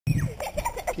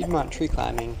Piedmont Tree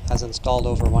Climbing has installed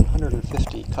over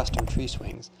 150 custom tree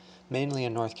swings, mainly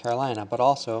in North Carolina, but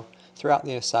also throughout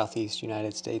the southeast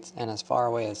United States and as far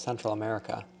away as Central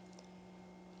America.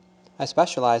 I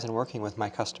specialize in working with my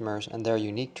customers and their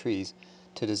unique trees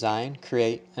to design,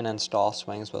 create, and install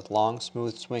swings with long,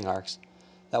 smooth swing arcs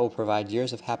that will provide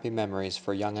years of happy memories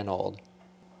for young and old.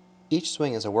 Each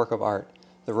swing is a work of art.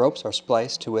 The ropes are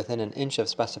spliced to within an inch of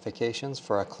specifications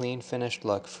for a clean, finished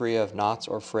look free of knots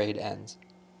or frayed ends.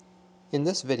 In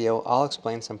this video, I'll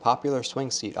explain some popular swing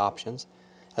seat options,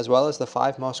 as well as the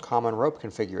 5 most common rope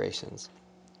configurations.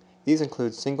 These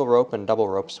include single rope and double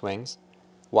rope swings,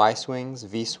 Y swings,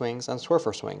 V swings, and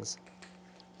Swurfer swings.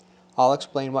 I'll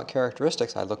explain what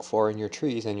characteristics I look for in your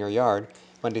trees in your yard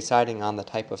when deciding on the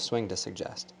type of swing to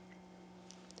suggest.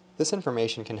 This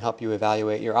information can help you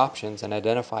evaluate your options and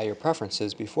identify your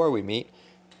preferences before we meet,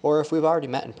 or if we've already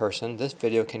met in person, this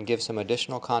video can give some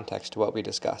additional context to what we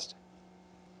discussed.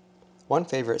 One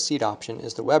favorite seat option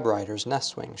is the Riderz nest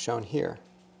swing, shown here.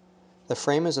 The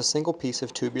frame is a single piece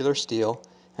of tubular steel,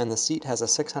 and the seat has a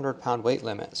 600-pound weight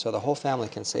limit, so the whole family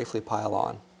can safely pile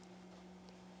on.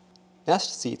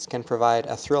 Nest seats can provide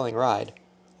a thrilling ride,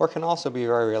 or can also be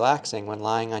very relaxing when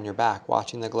lying on your back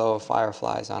watching the glow of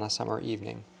fireflies on a summer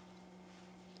evening.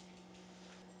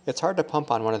 It's hard to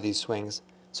pump on one of these swings,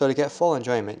 so to get full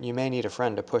enjoyment you may need a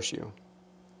friend to push you.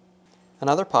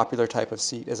 Another popular type of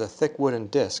seat is a thick wooden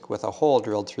disc with a hole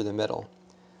drilled through the middle.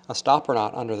 A stopper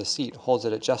knot under the seat holds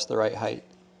it at just the right height.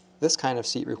 This kind of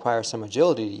seat requires some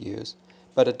agility to use,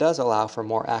 but it does allow for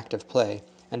more active play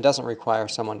and doesn't require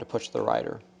someone to push the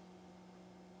rider.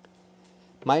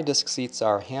 My disc seats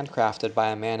are handcrafted by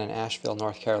a man in Asheville,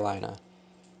 North Carolina.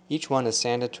 Each one is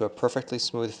sanded to a perfectly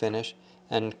smooth finish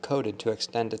and coated to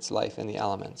extend its life in the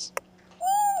elements.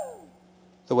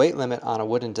 The weight limit on a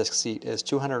wooden disc seat is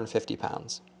 250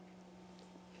 pounds.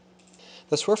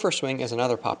 The Swurfer swing is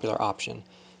another popular option.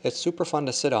 It's super fun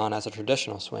to sit on as a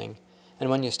traditional swing, and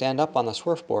when you stand up on the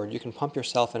Swurf board, you can pump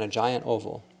yourself in a giant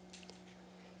oval.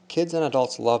 Kids and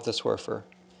adults love the Swurfer,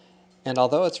 and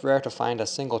although it's rare to find a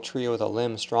single tree with a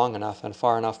limb strong enough and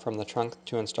far enough from the trunk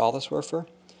to install the Swurfer,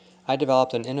 I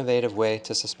developed an innovative way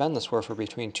to suspend the Swurfer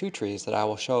between 2 trees that I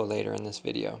will show later in this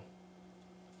video.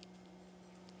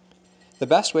 The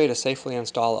best way to safely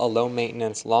install a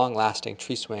low-maintenance, long-lasting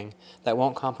tree swing that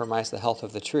won't compromise the health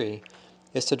of the tree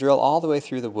is to drill all the way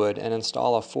through the wood and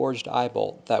install a forged eye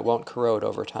bolt that won't corrode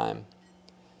over time.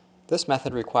 This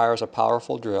method requires a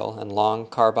powerful drill and long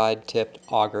carbide-tipped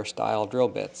auger-style drill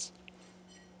bits.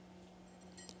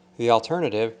 The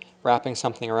alternative, wrapping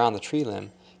something around the tree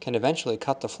limb, can eventually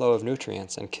cut the flow of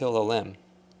nutrients and kill the limb.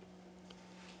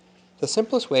 The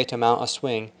simplest way to mount a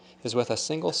swing is with a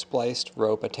single spliced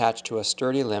rope attached to a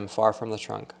sturdy limb far from the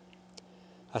trunk.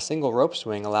 A single rope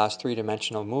swing allows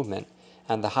 3-dimensional movement,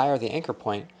 and the higher the anchor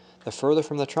point, the further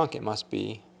from the trunk it must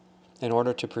be in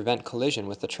order to prevent collision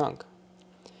with the trunk.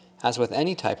 As with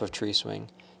any type of tree swing,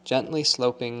 gently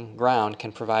sloping ground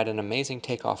can provide an amazing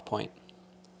takeoff point.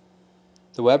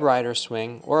 The Riderz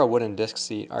swing or a wooden disc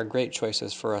seat are great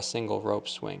choices for a single rope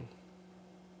swing.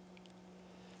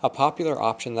 A popular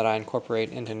option that I incorporate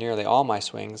into nearly all my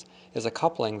swings is a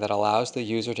coupling that allows the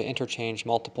user to interchange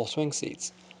multiple swing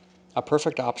seats, a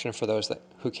perfect option for those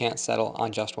who can't settle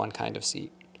on just one kind of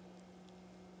seat.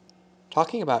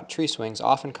 Talking about tree swings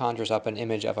often conjures up an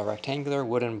image of a rectangular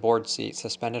wooden board seat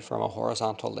suspended from a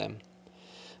horizontal limb.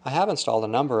 I have installed a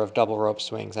number of double rope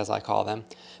swings, as I call them,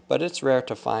 but it's rare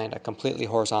to find a completely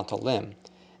horizontal limb,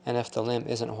 and if the limb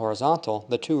isn't horizontal,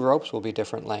 the 2 ropes will be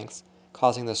different lengths,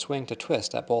 causing the swing to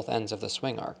twist at both ends of the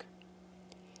swing arc.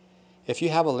 If you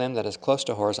have a limb that is close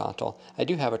to horizontal, I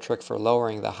do have a trick for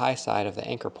lowering the high side of the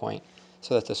anchor point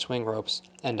so that the swing ropes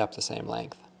end up the same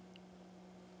length.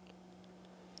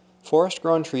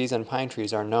 Forest-grown trees and pine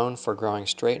trees are known for growing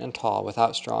straight and tall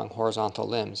without strong horizontal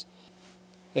limbs.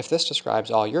 If this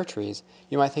describes all your trees,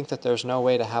 you might think that there's no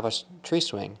way to have a tree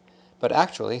swing, but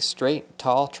actually, straight,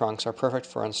 tall trunks are perfect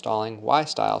for installing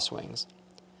Y-style swings.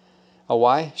 A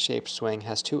Y-shaped swing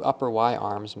has 2 upper Y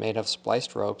arms made of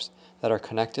spliced ropes that are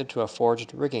connected to a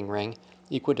forged rigging ring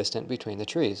equidistant between the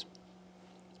trees.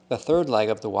 The 3rd leg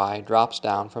of the Y drops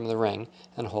down from the ring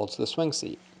and holds the swing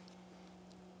seat.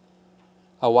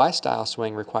 A Y-style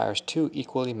swing requires 2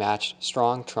 equally matched,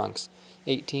 strong trunks,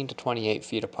 18 to 28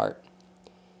 feet apart.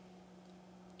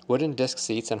 Wooden disc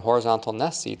seats and horizontal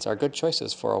nest seats are good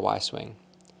choices for a Y swing.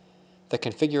 The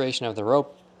configuration of the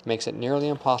rope makes it nearly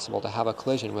impossible to have a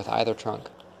collision with either trunk.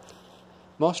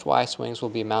 Most Y swings will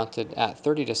be mounted at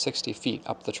 30 to 60 feet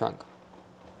up the trunk.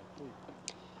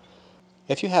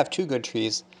 If you have 2 good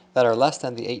trees that are less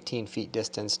than the 18 feet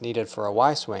distance needed for a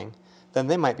Y swing, then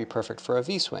they might be perfect for a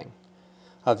V-swing.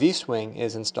 A V-swing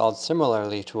is installed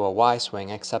similarly to a Y-swing,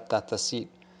 except that the seat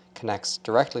connects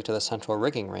directly to the central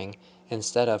rigging ring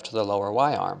instead of to the lower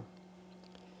Y-arm.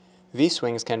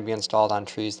 V-swings can be installed on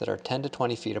trees that are 10 to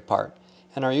 20 feet apart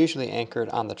and are usually anchored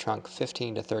on the trunk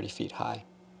 15 to 30 feet high.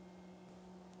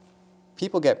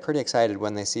 People get pretty excited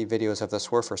when they see videos of the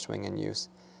Swurfer swing in use,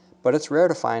 but it's rare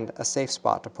to find a safe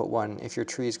spot to put one if your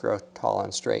trees grow tall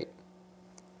and straight.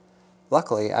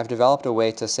 Luckily, I've developed a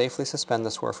way to safely suspend the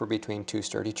Swurfer between two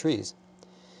sturdy trees.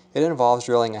 It involves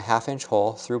drilling a half-inch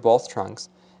hole through both trunks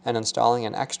and installing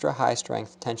an extra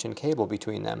high-strength tension cable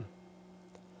between them.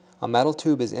 A metal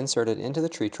tube is inserted into the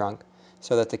tree trunk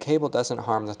so that the cable doesn't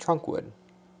harm the trunk wood.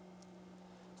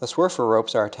 The Swurfer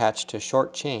ropes are attached to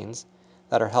short chains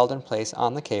that are held in place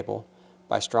on the cable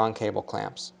by strong cable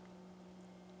clamps.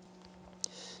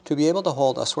 To be able to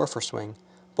hold a Swurfer swing,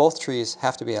 both trees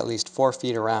have to be at least 4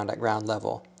 feet around at ground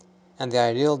level, and the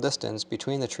ideal distance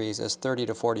between the trees is 30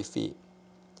 to 40 feet.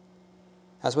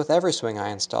 As with every swing I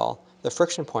install, the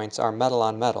friction points are metal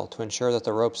on metal to ensure that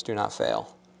the ropes do not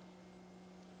fail.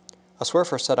 A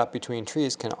Swurfer set up between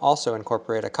trees can also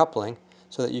incorporate a coupling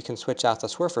so that you can switch out the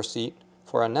Swurfer seat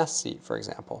for a nest seat, for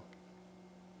example.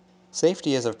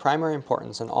 Safety is of primary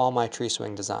importance in all my tree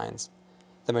swing designs.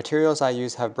 The materials I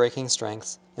use have breaking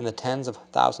strengths in the tens of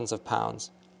thousands of pounds.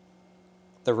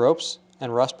 The ropes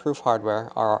and rust-proof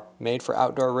hardware are made for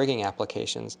outdoor rigging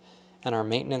applications and are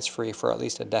maintenance-free for at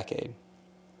least a decade.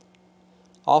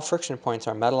 All friction points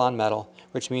are metal on metal,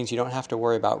 which means you don't have to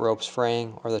worry about ropes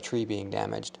fraying or the tree being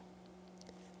damaged.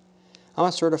 I'm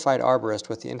a certified arborist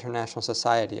with the International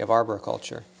Society of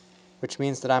Arboriculture, which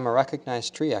means that I'm a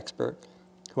recognized tree expert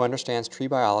who understands tree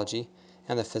biology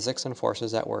and the physics and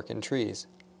forces at work in trees.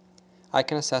 I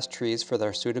can assess trees for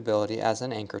their suitability as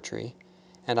an anchor tree,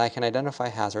 and I can identify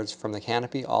hazards from the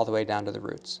canopy all the way down to the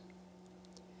roots.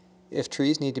 If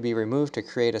trees need to be removed to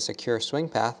create a secure swing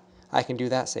path, I can do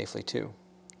that safely too.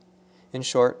 In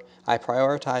short, I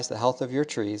prioritize the health of your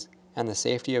trees and the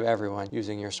safety of everyone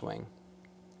using your swing.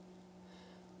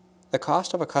 The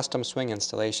cost of a custom swing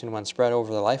installation when spread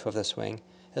over the life of the swing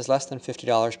is less than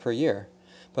 $50 per year,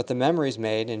 but the memories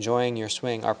made enjoying your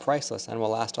swing are priceless and will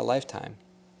last a lifetime.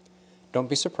 Don't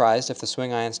be surprised if the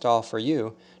swing I install for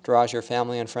you draws your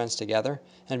family and friends together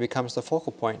and becomes the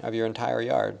focal point of your entire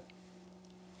yard.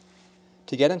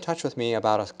 To get in touch with me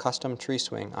about a custom tree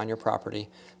swing on your property,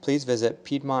 please visit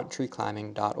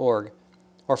piedmonttreeclimbing.org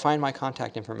or find my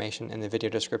contact information in the video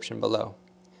description below.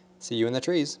 See you in the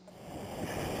trees!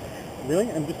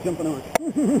 Really? I'm just jumping on.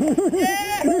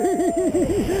 Yeah!